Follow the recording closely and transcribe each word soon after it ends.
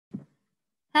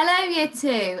Hello, Year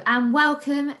 2, and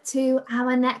welcome to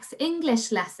our next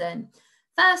English lesson.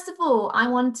 First of all, I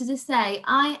wanted to say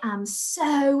I am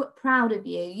so proud of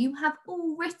you. You have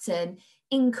all written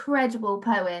incredible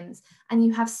poems, and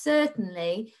you have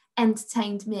certainly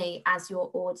entertained me as your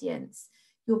audience.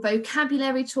 Your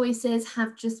vocabulary choices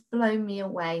have just blown me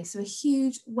away, so a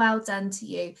huge well done to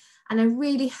you. And I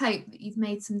really hope that you've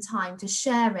made some time to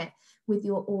share it with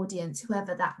your audience,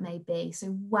 whoever that may be.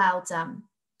 So well done.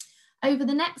 Over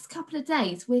the next couple of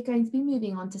days, we're going to be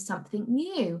moving on to something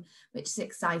new, which is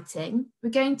exciting. We're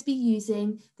going to be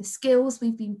using the skills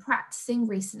we've been practicing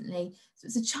recently. So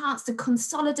it's a chance to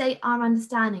consolidate our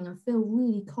understanding and feel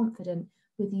really confident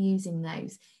with using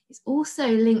those. It's also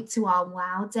linked to our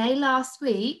WOW Day last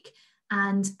week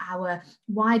and our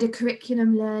wider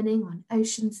curriculum learning on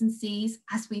oceans and seas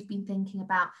as we've been thinking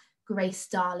about Grace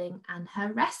Darling and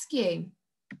her rescue.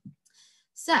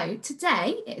 So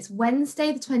today is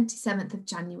Wednesday, the 27th of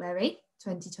January,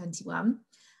 2021,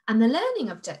 and the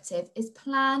learning objective is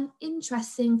plan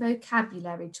interesting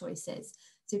vocabulary choices.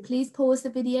 So please pause the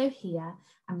video here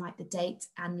and write the date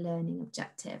and learning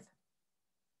objective.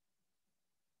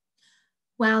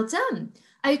 Well done.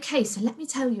 Okay, so let me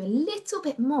tell you a little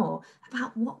bit more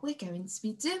about what we're going to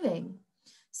be doing.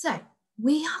 So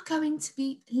we are going to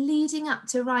be leading up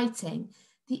to writing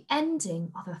the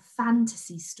ending of a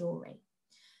fantasy story.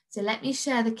 So let me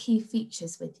share the key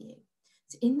features with you.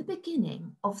 So in the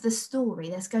beginning of the story,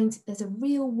 there's a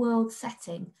real world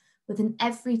setting with an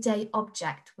everyday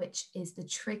object, which is the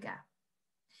trigger.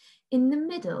 In the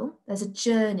middle, there's a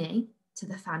journey to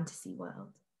the fantasy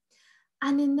world.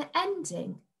 And in the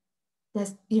ending,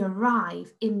 you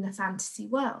arrive in the fantasy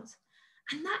world.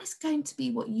 And that is going to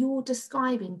be what you're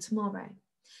describing tomorrow.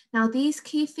 Now, these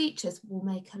key features will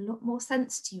make a lot more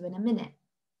sense to you in a minute,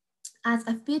 as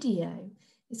a video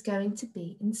is going to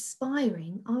be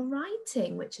inspiring our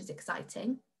writing, which is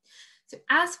exciting. So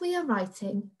as we are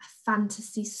writing a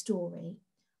fantasy story,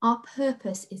 our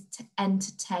purpose is to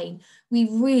entertain. We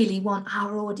really want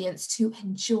our audience to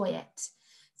enjoy it.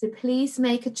 So please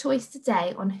make a choice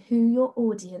today on who your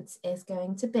audience is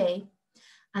going to be.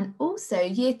 And also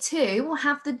Year 2 will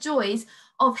have the joys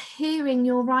of hearing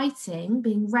your writing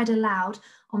being read aloud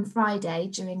on Friday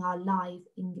during our live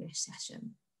English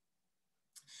session.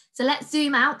 So let's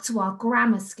zoom out to our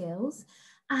grammar skills,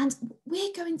 and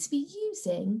we're going to be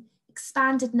using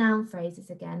expanded noun phrases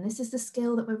again. This is the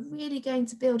skill that we're really going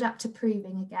to build up to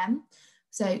proving again.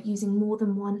 So using more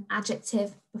than one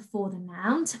adjective before the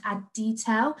noun to add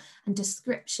detail and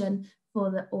description for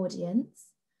the audience.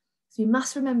 So we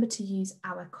must remember to use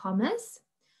our commas,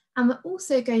 and we're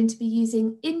also going to be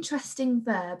using interesting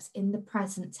verbs in the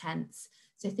present tense.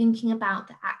 So thinking about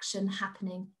the action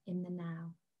happening in the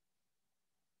now.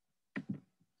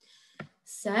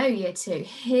 So Year 2,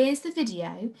 here's the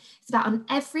video. It's about an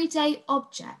everyday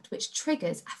object which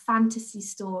triggers a fantasy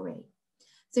story.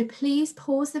 So please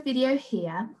pause the video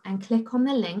here and click on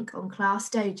the link on Class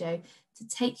Dojo to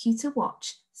take you to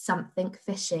watch Something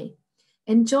Fishy.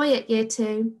 Enjoy it, Year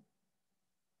 2.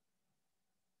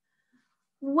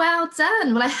 Well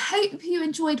done. Well, I hope you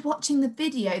enjoyed watching the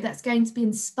video that's going to be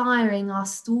inspiring our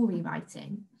story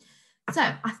writing. So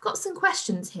I've got some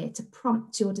questions here to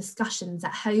prompt your discussions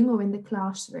at home or in the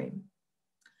classroom.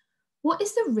 What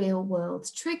is the real world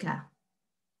trigger?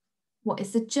 What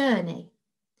is the journey?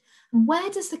 And where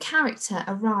does the character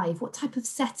arrive? What type of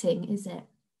setting is it?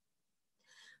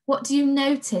 What do you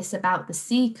notice about the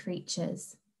sea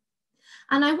creatures?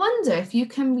 And I wonder if you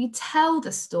can retell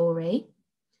the story,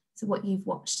 so what you've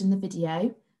watched in the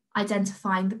video,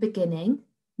 identifying the beginning,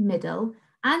 middle,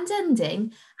 and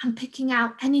ending, and picking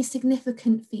out any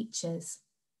significant features.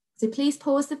 So please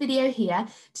pause the video here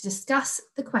to discuss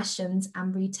the questions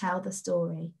and retell the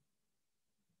story.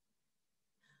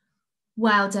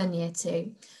 Well done, Year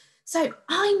 2. So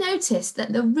I noticed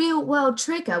that the real world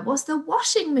trigger was the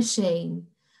washing machine,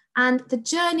 and the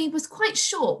journey was quite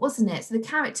short, wasn't it? So the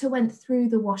character went through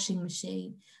the washing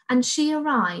machine and she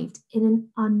arrived in an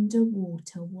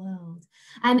underwater world.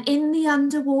 And in the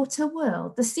underwater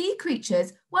world, the sea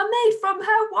creatures were made from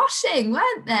her washing,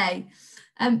 weren't they?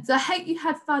 So I hope you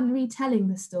had fun retelling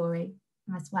the story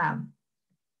as well.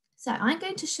 So I'm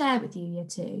going to share with you, Year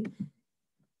 2,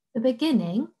 the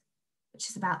beginning, which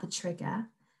is about the trigger,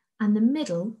 and the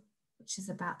middle, which is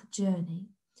about the journey,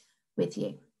 with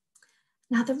you.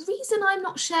 Now, the reason I'm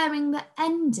not sharing the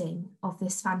ending of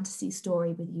this fantasy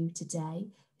story with you today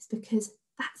is because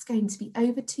that's going to be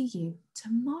over to you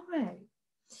tomorrow.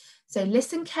 So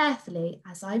listen carefully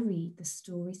as I read the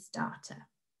story starter.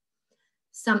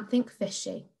 Something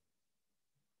fishy.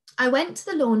 I went to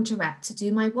the laundrette to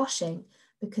do my washing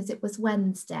because it was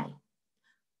Wednesday.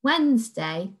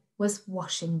 Wednesday was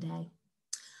washing day.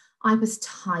 I was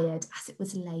tired as it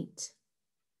was late.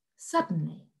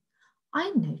 Suddenly,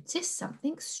 I noticed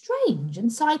something strange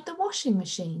inside the washing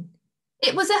machine.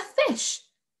 It was a fish.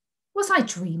 Was I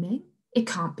dreaming? It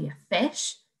can't be a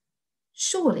fish.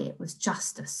 Surely it was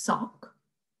just a sock.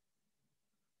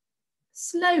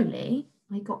 Slowly,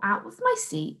 I got out of my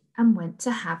seat and went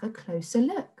to have a closer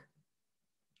look.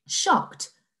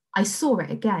 Shocked, I saw it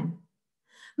again.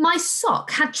 My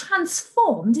sock had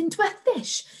transformed into a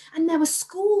fish, and there were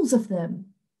schools of them.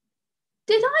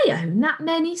 Did I own that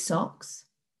many socks?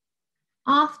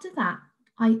 After that,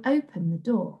 I opened the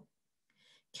door.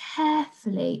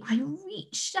 Carefully, I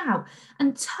reached out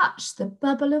and touched the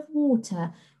bubble of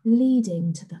water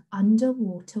leading to the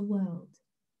underwater world.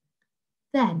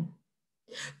 Then,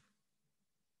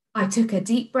 I took a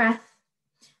deep breath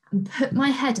and put my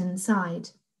head inside.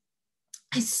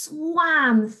 I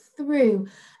swam through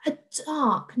a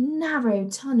dark, narrow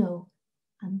tunnel,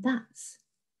 and that's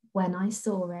when I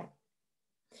saw it.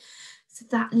 So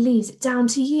that leaves it down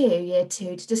to you, Year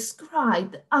 2, to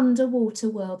describe the underwater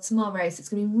world tomorrow. So it's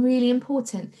going to be really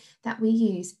important that we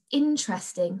use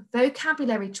interesting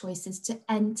vocabulary choices to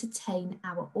entertain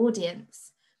our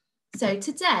audience. So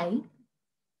today,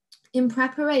 in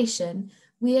preparation,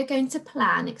 we are going to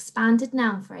plan expanded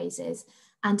noun phrases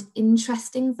and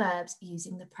interesting verbs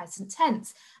using the present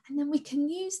tense. And then we can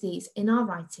use these in our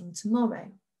writing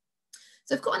tomorrow.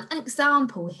 So I've got an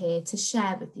example here to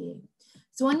share with you.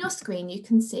 So on your screen, you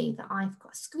can see that I've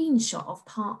got a screenshot of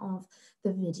part of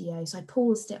the video. So I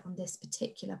paused it on this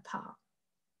particular part.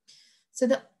 So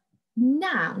the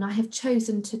noun I have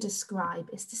chosen to describe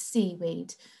is the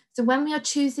seaweed. So when we are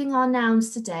choosing our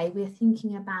nouns today, we are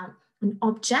thinking about an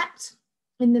object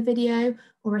in the video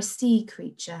or a sea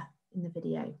creature in the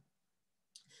video.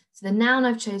 So the noun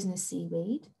I've chosen is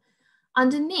seaweed.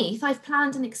 Underneath, I've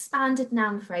planned an expanded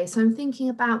noun phrase. So I'm thinking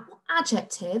about what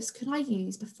adjectives could I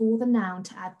use before the noun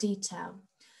to add detail.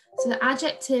 So the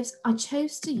adjectives I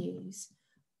chose to use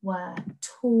were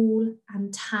tall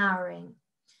and towering.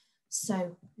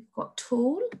 So we've got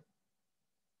tall,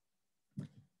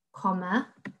 comma,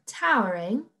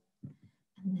 towering,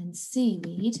 and then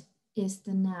seaweed is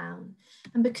the noun.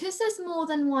 And because there's more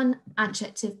than one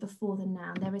adjective before the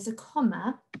noun, there is a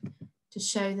comma to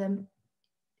show them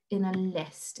in a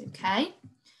list, okay?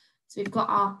 So we've got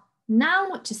our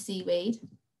noun, which is seaweed.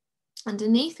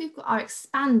 Underneath, we've got our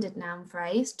expanded noun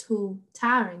phrase, tall,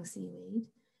 towering seaweed.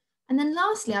 And then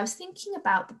lastly, I was thinking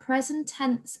about the present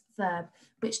tense verb,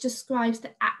 which describes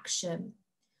the action.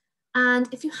 And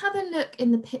if you have a look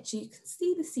in the picture, you can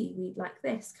see the seaweed like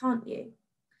this, can't you?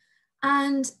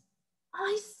 And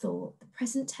I thought the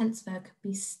present tense verb could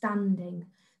be standing,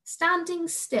 standing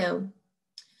still.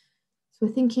 So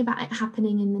we're thinking about it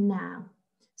happening in the now.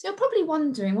 So you're probably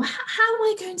wondering, well, how am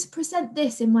I going to present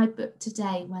this in my book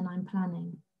today when I'm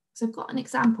planning? So I've got an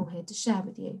example here to share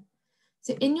with you.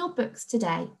 So in your books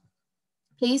today,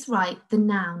 please write the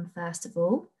noun first of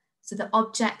all, so the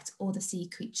object or the sea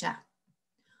creature.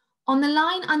 On the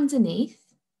line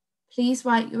underneath, please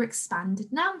write your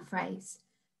expanded noun phrase.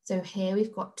 So here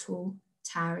we've got tall,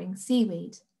 towering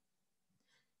seaweed.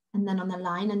 And then on the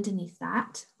line underneath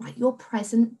that, write your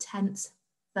present tense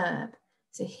verb.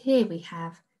 So here we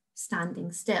have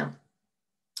standing still.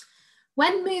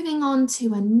 When moving on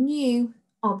to a new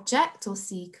object or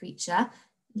sea creature,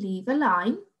 leave a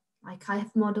line like I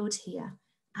have modelled here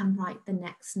and write the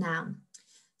next noun.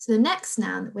 So the next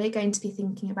noun that we're going to be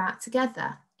thinking about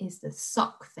together is the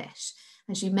sockfish.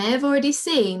 As you may have already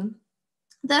seen,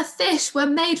 the fish were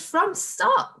made from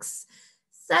socks.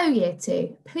 So Year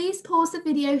 2, please pause the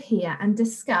video here and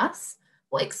discuss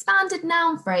what expanded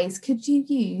noun phrase could you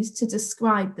use to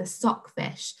describe the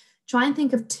sockfish. Try and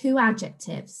think of 2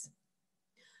 adjectives.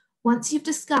 Once you've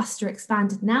discussed your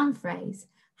expanded noun phrase,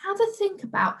 have a think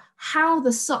about how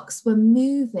the socks were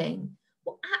moving.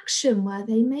 What action were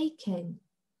they making?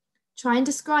 Try and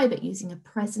describe it using a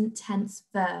present tense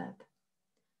verb.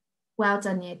 Well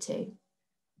done, Year 2.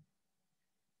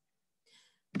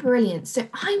 Brilliant. So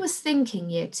I was thinking,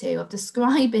 Year 2, of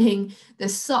describing the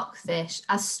sockfish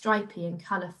as stripy and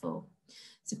colourful.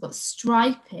 So we've got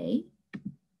stripy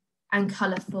and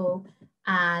colourful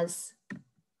as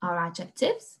our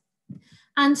adjectives.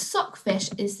 And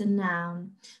sockfish is the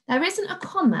noun. There isn't a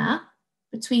comma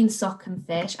between sock and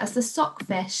fish, as the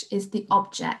sockfish is the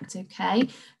object, okay?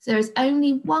 So there is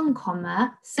only one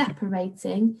comma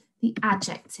separating the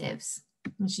adjectives,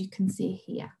 as you can see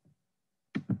here.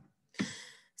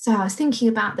 So I was thinking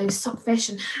about those sockfish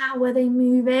and how were they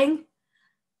moving?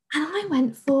 And I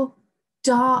went for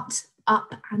dart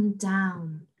up and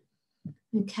down.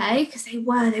 Okay, because they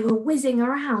were whizzing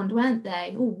around, weren't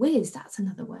they? Oh, whiz, that's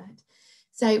another word.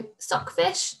 So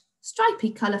stockfish,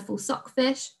 stripy, colourful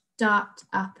stockfish, dart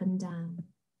up and down.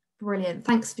 Brilliant,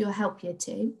 thanks for your help Year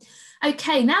 2.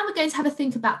 Okay, now we're going to have a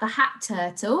think about the hat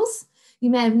turtles. You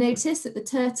may have noticed that the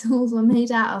turtles were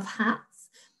made out of hats.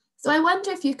 So I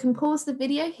wonder if you can pause the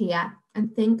video here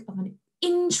and think of an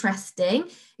interesting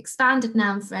expanded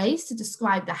noun phrase to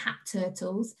describe the hat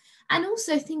turtles, and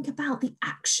also think about the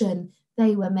action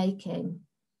they were making.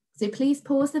 So please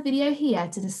pause the video here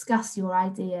to discuss your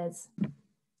ideas.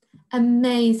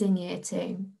 Amazing Year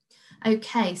 2.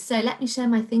 Okay, so let me share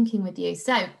my thinking with you.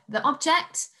 So the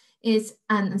object is,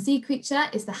 and the sea creature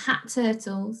is the hat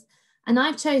turtles. And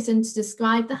I've chosen to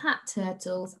describe the hat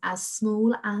turtles as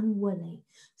small and woolly.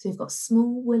 So we've got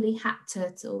small woolly hat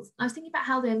turtles. I was thinking about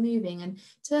how they're moving, and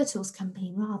turtles can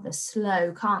be rather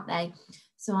slow, can't they?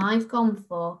 So I've gone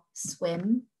for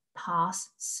swim, pass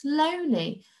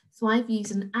slowly. So I've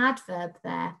used an adverb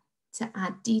there to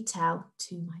add detail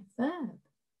to my verb.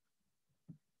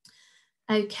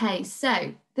 Okay,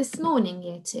 so this morning,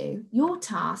 Year 2, your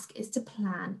task is to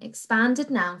plan expanded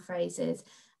noun phrases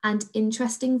and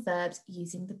interesting verbs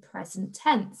using the present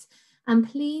tense. And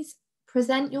please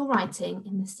present your writing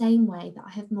in the same way that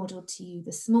I have modelled to you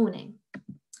this morning.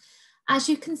 As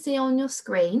you can see on your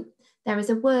screen, there is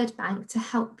a word bank to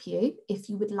help you if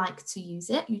you would like to use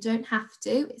it. You don't have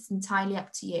to, it's entirely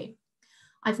up to you.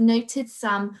 I've noted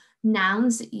some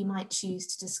nouns that you might choose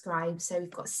to describe. So we've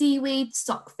got seaweed,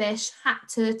 stockfish, hat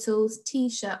turtles,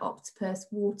 t-shirt, octopus,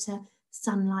 water,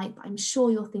 sunlight, but I'm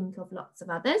sure you'll think of lots of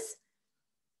others.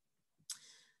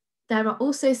 There are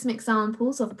also some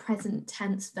examples of present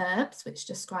tense verbs which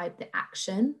describe the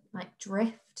action, like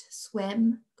drift,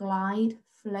 swim, glide,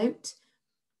 float,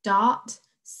 dart,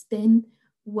 spin,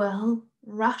 whirl,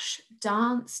 rush,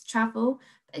 dance, travel.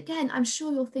 But again, I'm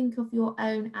sure you'll think of your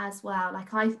own as well.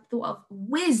 Like I thought of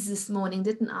whiz this morning,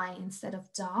 didn't I, instead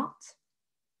of dart?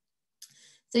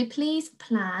 So please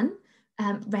plan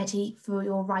ready for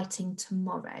your writing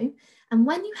tomorrow. And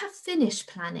when you have finished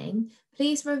planning,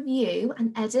 please review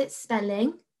and edit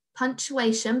spelling,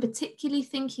 punctuation, particularly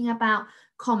thinking about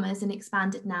commas and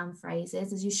expanded noun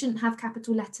phrases, as you shouldn't have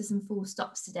capital letters and full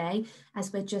stops today,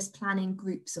 as we're just planning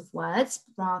groups of words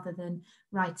rather than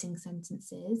writing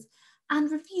sentences.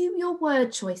 And review your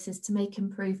word choices to make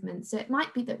improvements. So it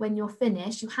might be that when you're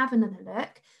finished, you have another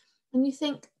look and you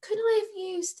think, could I have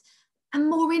used a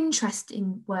more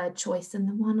interesting word choice than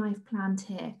the one I've planned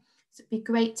here? So it'd be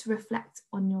great to reflect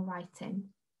on your writing.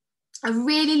 I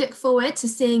really look forward to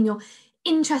seeing your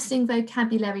interesting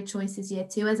vocabulary choices Year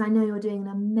 2, as I know you're doing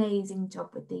an amazing job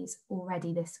with these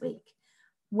already this week.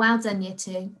 Well done Year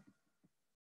 2.